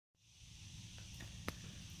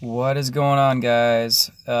What is going on, guys?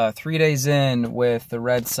 3 days in with the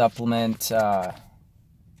red supplement,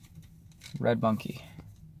 Red Monkey,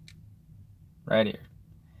 right here.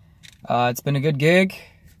 It's been a good gig,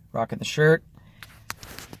 rocking the shirt.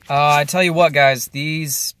 I tell you what, guys,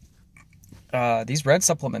 these red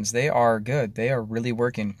supplements, they are good. They are really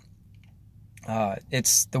working.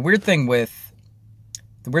 It's the weird thing with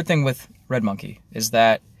Red Monkey is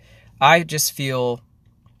that I just feel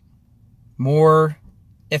more,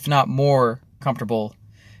 if not more, comfortable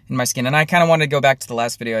in my skin. And I kind of wanted to go back to the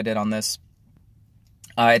last video I did on this.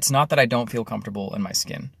 It's not that I don't feel comfortable in my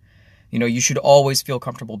skin. You know, you should always feel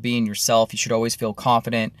comfortable being yourself. You should always feel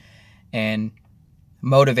confident and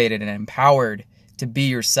motivated and empowered to be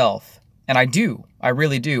yourself. And I do. I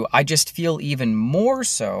really do. I just feel even more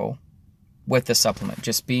so with the supplement.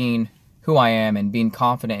 Just being who I am and being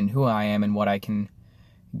confident in who I am and what I can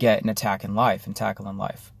get and tackle in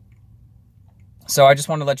life. So I just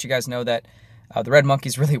want to let you guys know that the Red Monkey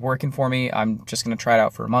is really working for me. I'm just going to try it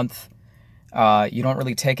out for a month. You don't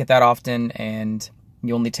really take it that often, and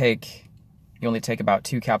you only take about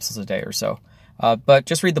 2 capsules a day or so. But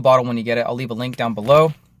just read the bottle when you get it. I'll leave a link down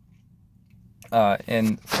below.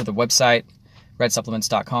 And for the website,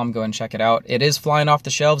 redsupplements.com, go and check it out. It is flying off the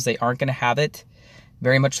shelves. They aren't going to have it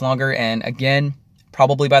very much longer. And again,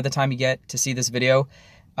 probably by the time you get to see this video,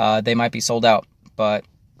 they might be sold out. But,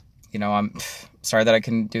 you know, I'm sorry that I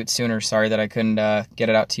couldn't do it sooner. Sorry that I couldn't get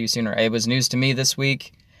it out to you sooner. It was news to me this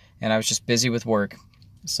week, and I was just busy with work.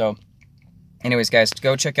 So anyways, guys,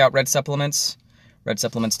 go check out Red Supplements,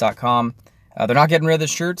 redsupplements.com. They're not getting rid of the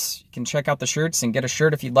shirts. You can check out the shirts and get a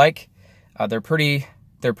shirt if you'd like. They're pretty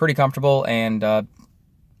comfortable, and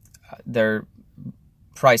they're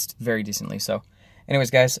priced very decently. So anyways,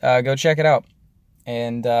 guys, go check it out.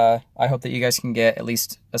 And I hope that you guys can get at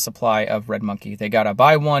least a supply of Red Monkey. They got a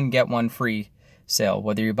buy one, get one free sale.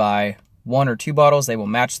 Whether you buy 1 or 2 bottles, they will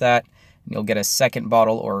match that. And you'll get a second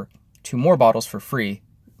bottle or 2 more bottles for free,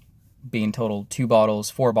 being total 2 bottles,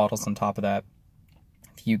 4 bottles on top of that.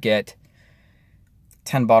 If you get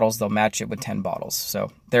 10 bottles, they'll match it with 10 bottles.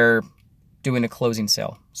 So they're doing a closing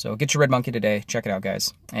sale. So get your Red Monkey today. Check it out,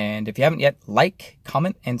 guys. And if you haven't yet, like,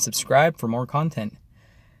 comment, and subscribe for more content.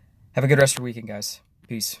 Have a good rest of your weekend, guys.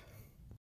 Peace.